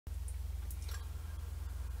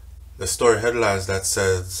the story headlines that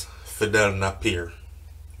says Fidel Napier.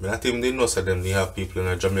 I not even didn't know so them they have people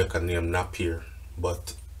in Jamaica named Napier,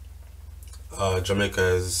 but Jamaica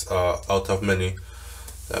is out of many.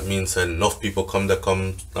 That means that enough people come that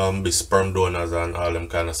come be sperm donors and all them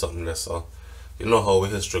kind of something there. So you know how we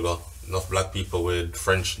history go. Enough black people with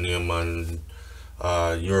French name and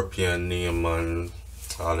European name and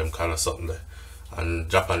all them kind of something there, and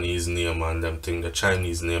Japanese name and them thing, the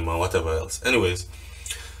Chinese name and whatever else. Anyways,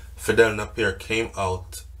 Fidel Napier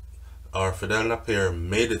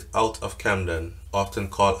made it out of Camden, often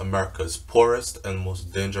called America's poorest and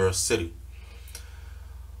most dangerous city,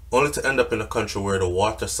 only to end up in a country where the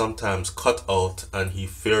water sometimes cut out and he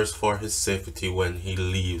fears for his safety when he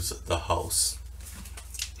leaves the house.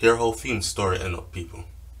 Hear how Fiend's story end up, people.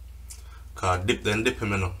 Cause dip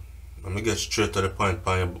him enough. Let me get straight to the point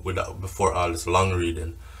without before all this long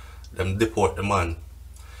reading. Them deport the man.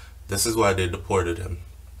 This is why they deported him.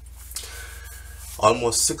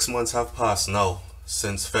 Almost 6 months have passed now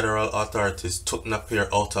since federal authorities took Napier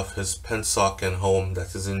out of his Pennsauken home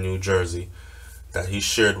that is in New Jersey that he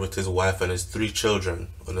shared with his wife and his 3 children.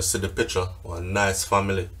 When you see the picture, a nice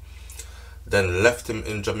family. Then left him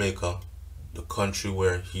in Jamaica, the country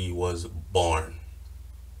where he was born.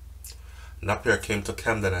 Napier came to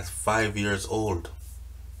Camden at 5 years old,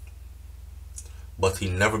 but he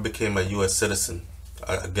never became a U.S. citizen.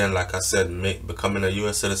 Again, like I said, becoming a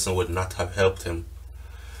U.S. citizen would not have helped him.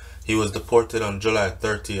 He was deported on July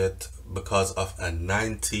 30th because of a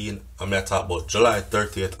July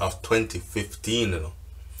 30th of 2015,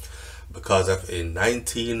 because of a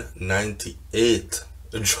 1998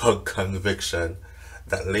 drug conviction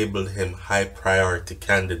that labeled him high priority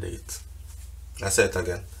candidate. I say it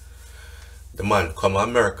again. The man come to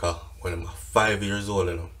America when he was 5 years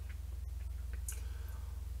old,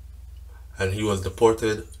 and he was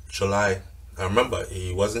deported July. I remember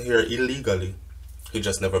he wasn't here illegally, he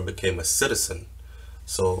just never became a citizen.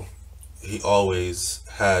 So he always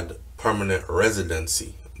had permanent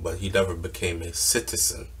residency, but he never became a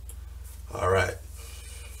citizen. Alright.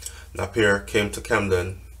 Napier came to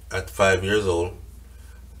Camden at 5 years old.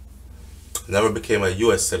 Never became a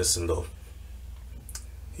US citizen though.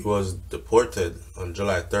 He was deported on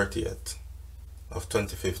July 30th of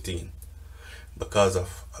 2015 because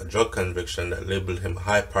of a drug conviction that labeled him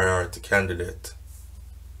high priority candidate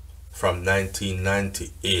from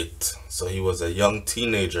 1998. So he was a young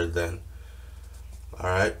teenager then.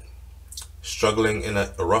 Alright. Struggling in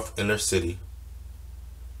a rough inner city,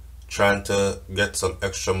 trying to get some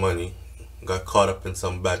extra money, got caught up in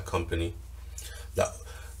some bad company.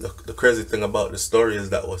 The crazy thing about the story is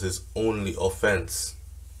that was his only offense.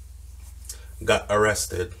 Got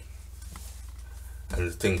arrested, and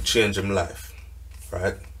the thing changed his life,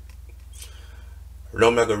 right? Now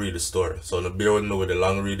I'm gonna read the story, so no bear with me with the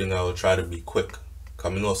long reading. I will try to be quick,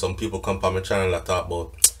 cause I know some people come on my channel that talk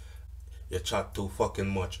about you chat too fucking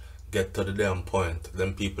much. Get to the damn point.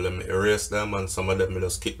 Them people, let me erase them, and some of them me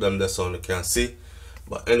just keep them there so you can see.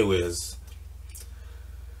 But anyways,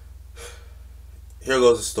 here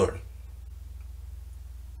goes the story.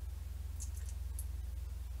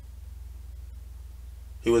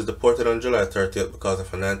 He was deported on July 30th because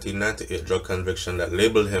of a 1998 drug conviction that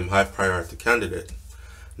labeled him high priority candidate.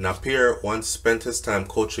 Napier once spent his time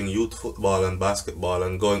coaching youth football and basketball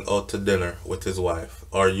and going out to dinner with his wife,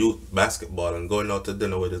 or youth basketball and going out to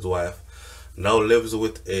dinner with his wife. Now lives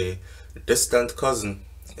with a distant cousin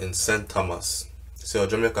in St. Thomas. See how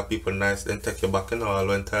Jamaica people nice, then take you back in all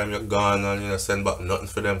when time you're gone and you send back nothing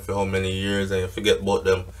for them for how many years and you forget about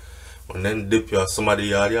them. And then dip you at somebody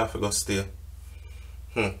yard, you have to go stay.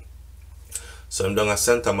 So I'm down at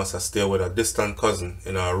St. Thomas. I stay with a distant cousin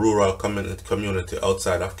in a rural community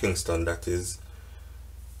outside of Kingston. That is,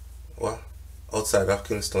 what? Outside of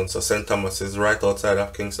Kingston. So St. Thomas is right outside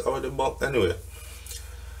of Kingston. Oh, the bump. Anyway,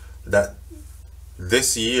 that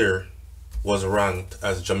this year was ranked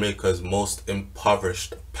as Jamaica's most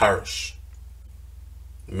impoverished parish.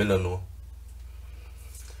 Me no know.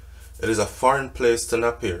 It is a foreign place to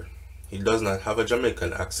Napier. He does not have a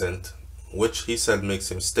Jamaican accent, which he said makes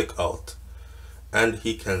him stick out, and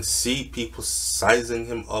he can see people sizing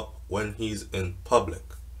him up when he's in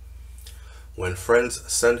public. When friends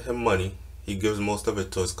send him money, he gives most of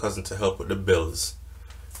it to his cousin to help with the bills.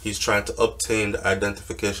 He's trying to obtain the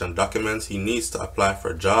identification documents he needs to apply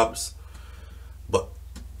for jobs, but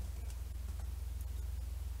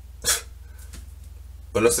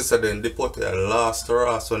when I said they deported, I lost her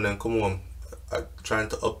ass when they come home trying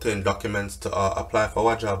to obtain documents to apply for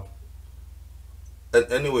what job. And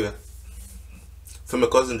anyway, so my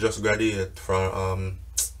cousin just graduated from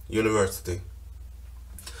university,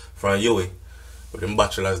 from UWI, with a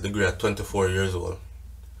bachelor's degree at 24 years old,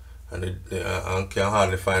 and and can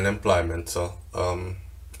hardly find employment. So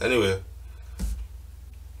anyway,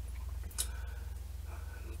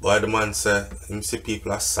 boy, the man say him see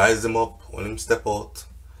people a size him up when him step out,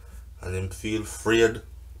 and him feel afraid.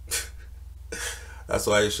 That's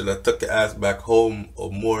why you should have took your ass back home or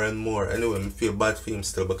more and more. Anyway, I feel bad for him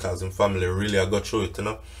still because his family really I got through it, you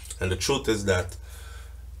know. And the truth is that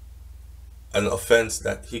an offense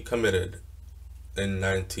that he committed in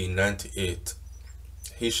 1998,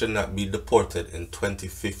 he should not be deported in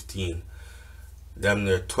 2015. Damn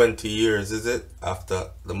near 20 years, is it?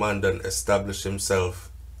 After the man done established himself,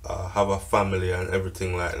 have a family and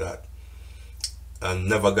everything like that. And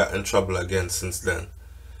never got in trouble again since then.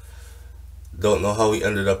 Don't know how he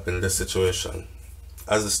ended up in this situation.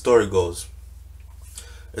 As the story goes,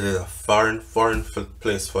 it is a foreign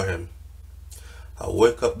place for him. I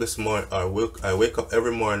wake up this morning, I wake up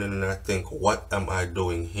every morning and I think, what am I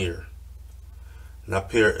doing here?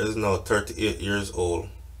 Napier is now 38 years old.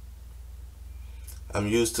 I'm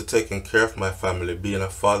used to taking care of my family, being a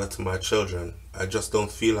father to my children. I just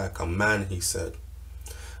don't feel like a man, he said.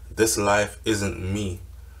 This life isn't me.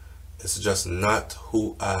 It's just not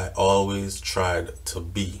who I always tried to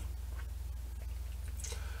be.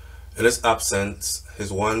 In his absence,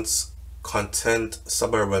 his once content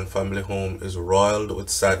suburban family home is roiled with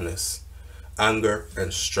sadness, anger,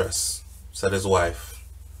 and stress, said his wife,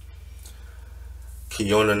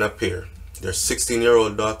 Kiona Napier. Their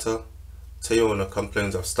 16-year-old daughter, Tayona,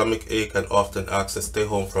 complains of stomach ache and often asks to stay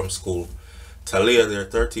home from school. Talia, their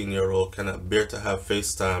 13-year-old, cannot bear to have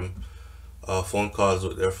FaceTime phone calls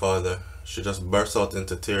with their father. She just bursts out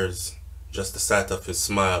into tears, just the sight of his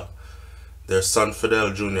smile. Their son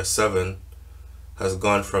Fidel Jr., 7, has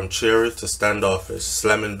gone from cheery to standoffish,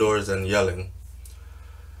 slamming doors and yelling.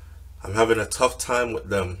 I'm having a tough time with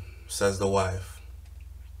them, says the wife.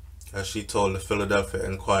 As she told the Philadelphia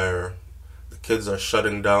Inquirer, the kids are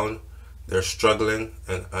shutting down, they're struggling,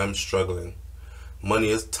 and I'm struggling. Money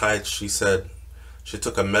is tight, she said. She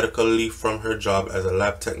took a medical leave from her job as a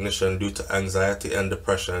lab technician due to anxiety and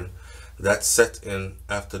depression that set in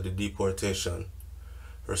after the deportation.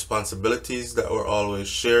 Responsibilities that were always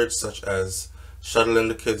shared, such as shuttling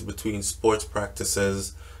the kids between sports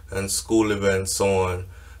practices and school events, so on,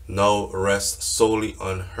 now rest solely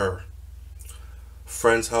on her.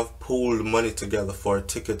 Friends have pooled money together for a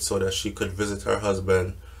ticket so that she could visit her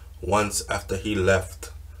husband once after he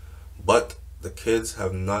left, but the kids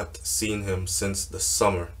have not seen him since the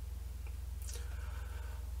summer.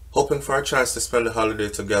 Hoping for a chance to spend the holiday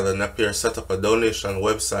together, Napier set up a donation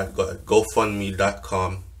website at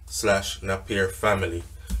GoFundMe.com/NapierFamily.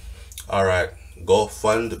 Alright,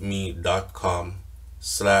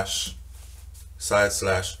 GoFundMe.com//Napier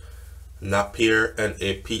Napier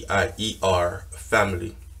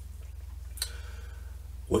family.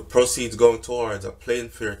 With proceeds going towards a plane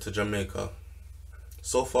fare to Jamaica.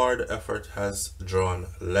 So far, the effort has drawn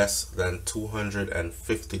less than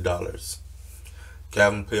 $250.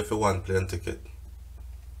 Can't pay for one plane ticket.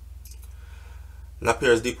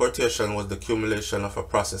 Napier's deportation was the culmination of a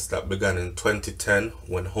process that began in 2010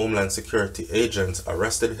 when Homeland Security agents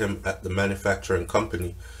arrested him at the manufacturing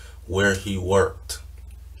company where he worked.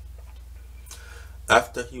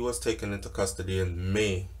 After he was taken into custody in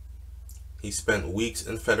May, he spent weeks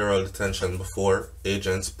in federal detention before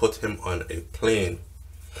agents put him on a plane.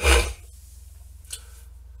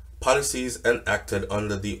 Policies enacted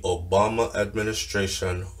under the Obama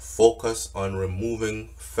administration focus on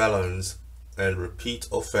removing felons and repeat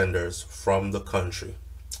offenders from the country.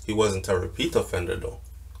 He wasn't a repeat offender though,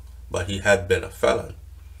 but he had been a felon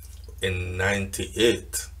in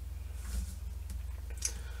 98.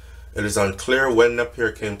 It is unclear when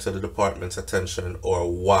Napier came to the department's attention or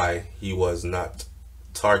why he was not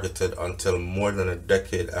targeted until more than a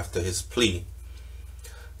decade after his plea.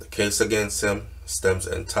 The case against him stems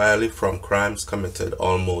entirely from crimes committed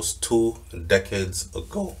almost 2 decades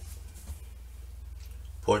ago.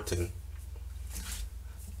 Poor thing.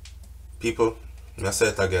 People, I say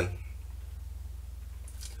it again.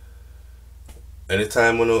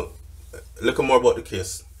 Anytime when you look more about the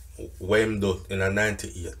case, what him do in a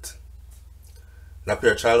 98.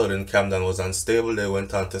 Napier's childhood in Camden was unstable. They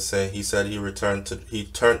went on to say he said he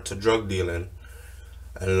turned to drug dealing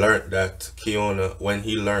and learned that when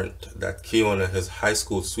he learned that Kiona, his high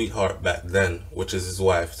school sweetheart back then, which is his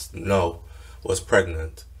wife now, was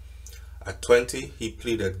pregnant. At 20, he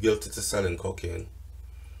pleaded guilty to selling cocaine.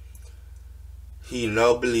 He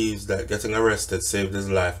now believes that getting arrested saved his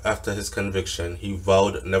life. After his conviction, he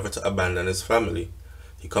vowed never to abandon his family.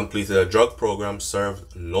 He completed a drug program,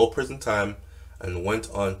 served no prison time, and went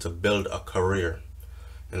on to build a career.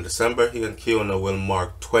 In December, he and Kiona will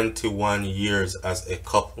mark 21 years as a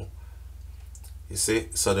couple. You see,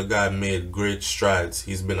 so the guy made great strides.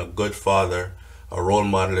 He's been a good father, a role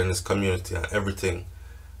model in his community, and everything.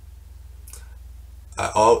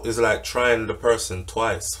 It's like trying the person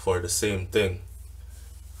twice for the same thing.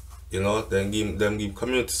 You know, then give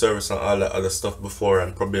community service and all that other stuff before,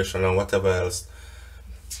 and probation and whatever else.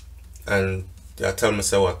 And they tell me,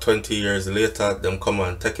 say what, 20 years later, them come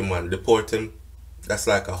and take him and deport him. That's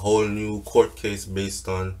like a whole new court case based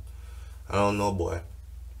on, I don't know, boy.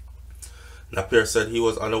 Napier said he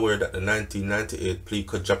was unaware that the 1998 plea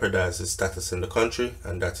could jeopardize his status in the country,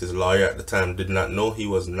 and that his lawyer at the time did not know he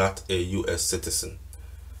was not a U.S. citizen.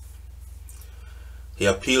 He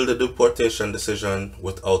appealed the deportation decision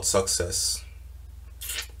without success,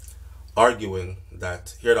 arguing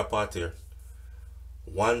that, hear the part here,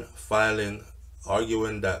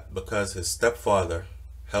 arguing that because his stepfather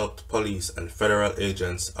helped police and federal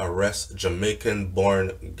agents arrest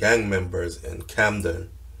Jamaican-born gang members in Camden,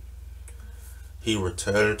 he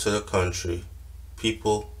returned to the country,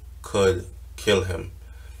 people could kill him.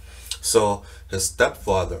 So his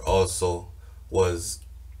stepfather also was,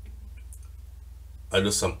 I do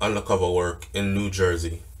some undercover work in New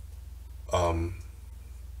Jersey,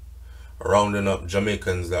 rounding up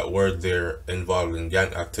Jamaicans that were there involved in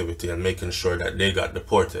gang activity and making sure that they got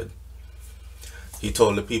deported. He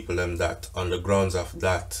told the people that on the grounds of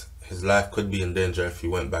that, his life could be in danger if he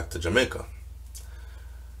went back to Jamaica.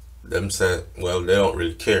 Them said, well, they don't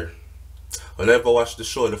really care. Whenever I watch the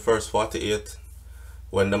show, the first 48,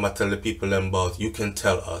 when them I tell the people about, you can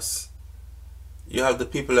tell us. You have the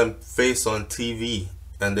people them face on TV,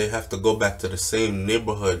 and they have to go back to the same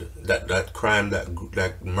neighborhood that crime,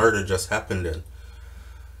 that murder just happened in.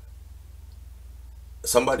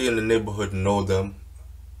 Somebody in the neighborhood know them,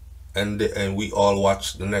 and we all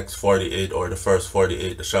watch the next 48 or the first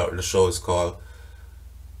 48. The show is called.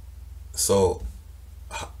 So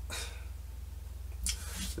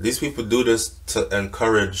these people do this to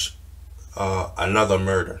encourage another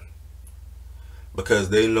murder, because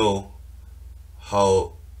they know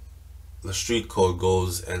how the street code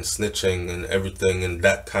goes and snitching and everything and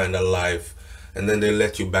that kind of life, and then they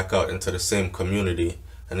let you back out into the same community,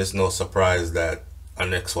 and it's no surprise that our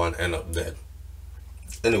next one end up dead.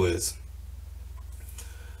 Anyways,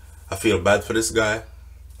 I feel bad for this guy.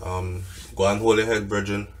 Go and hold your head,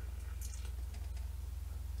 Virgin.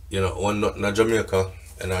 You know, one not Jamaica,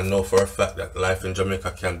 and I know for a fact that life in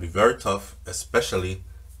Jamaica can be very tough, especially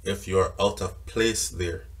if you're out of place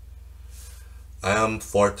there. I am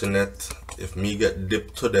fortunate. If me get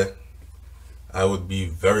dipped today, I would be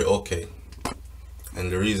very okay.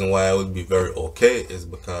 And the reason why I would be very okay is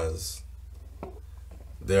because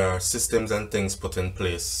there are systems and things put in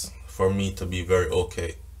place for me to be very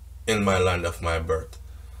okay in my land of my birth.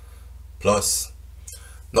 Plus,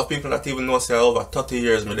 enough people not even know, say over 30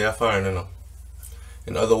 years me there foreign, you know.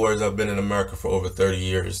 In other words, I've been in America for over 30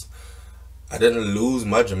 years. I didn't lose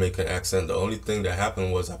my Jamaican accent. The only thing that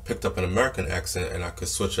happened was I picked up an American accent and I could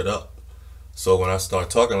switch it up. So when I start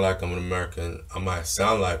talking like I'm an American, I might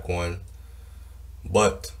sound like one.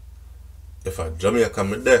 But if I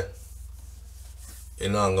Jamaican me there, you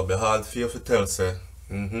know, I'm gonna be hard for you to tell, say,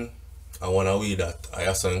 I wanna we that. I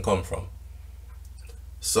have something come from.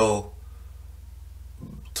 So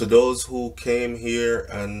to those who came here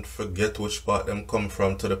and forget which part them come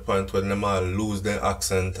from, to the point where them all lose their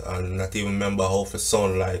accent and not even remember how to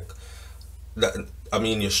sound like that. I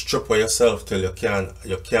mean, you strip for yourself till you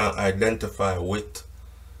can't identify with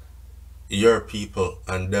your people,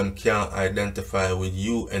 and them can't identify with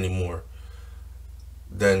you anymore.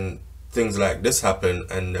 Then things like this happen,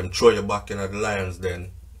 and them throw you back in the lions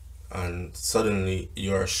then, and suddenly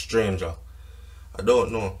you're a stranger. I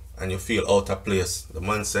don't know. And you feel out of place. The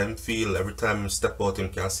man say him feel every time he step out, him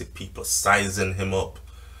can see people sizing him up.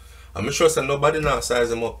 I'm sure say nobody now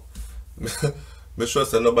size him up. I'm sure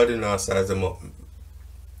say nobody now size him up.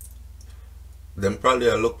 Them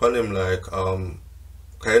probably look on him like, cause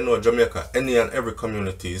you know Jamaica, any and every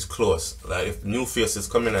community is close. Like if new faces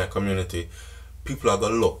come in a community, people are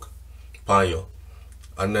gonna look upon you.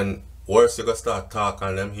 And then worse, you gonna start talking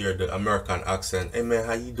and them hear the American accent. Hey man,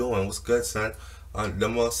 how you doing? What's good, son? And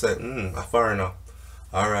them all say, a foreigner.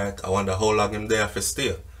 Alright, I wonder how long him there for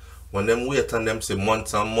stay. When them wait and them say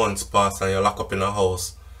months and months pass and you lock up in a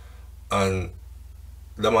house, and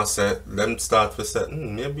them all say, them start to say,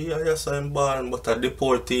 maybe I just saw him born, but a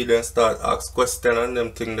deportee, then start ask question and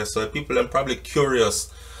them thing there. So people them probably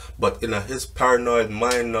curious, but in his paranoid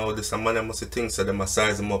mind now, this a man must think so them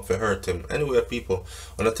size him up for hurt him. Anyway, people,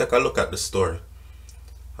 wanna take a look at the story.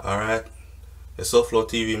 Alright. It's SoFlo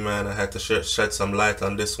TV, man. I had to shed some light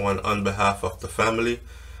on this one on behalf of the family,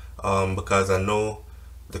 because I know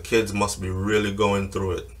the kids must be really going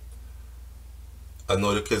through it. I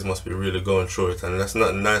know the kids must be really going through it, and that's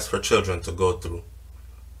not nice for children to go through.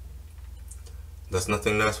 That's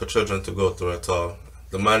nothing nice for children to go through at all.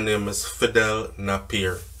 The man name is Fidel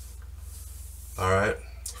Napier. Alright?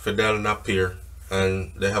 Fidel Napier.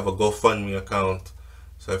 And they have a GoFundMe account.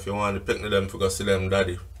 So if you want to pick them to go see them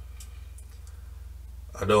daddy.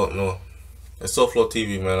 I don't know. It's SoFlo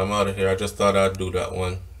TV, man. I'm out of here. I just thought I'd do that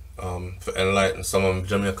one. To enlighten some of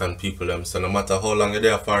Jamaican people them. So no matter how long you're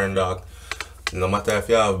there foreign dog, no matter if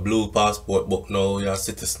you have blue passport book now, you're a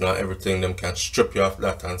citizen or everything, them can strip you off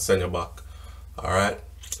that and send you back. Alright?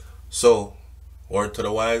 So, word to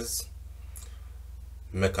the wise,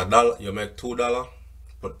 make $1, you make $2,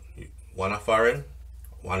 put one a foreign,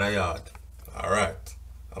 one a yard. Alright,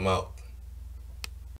 I'm out.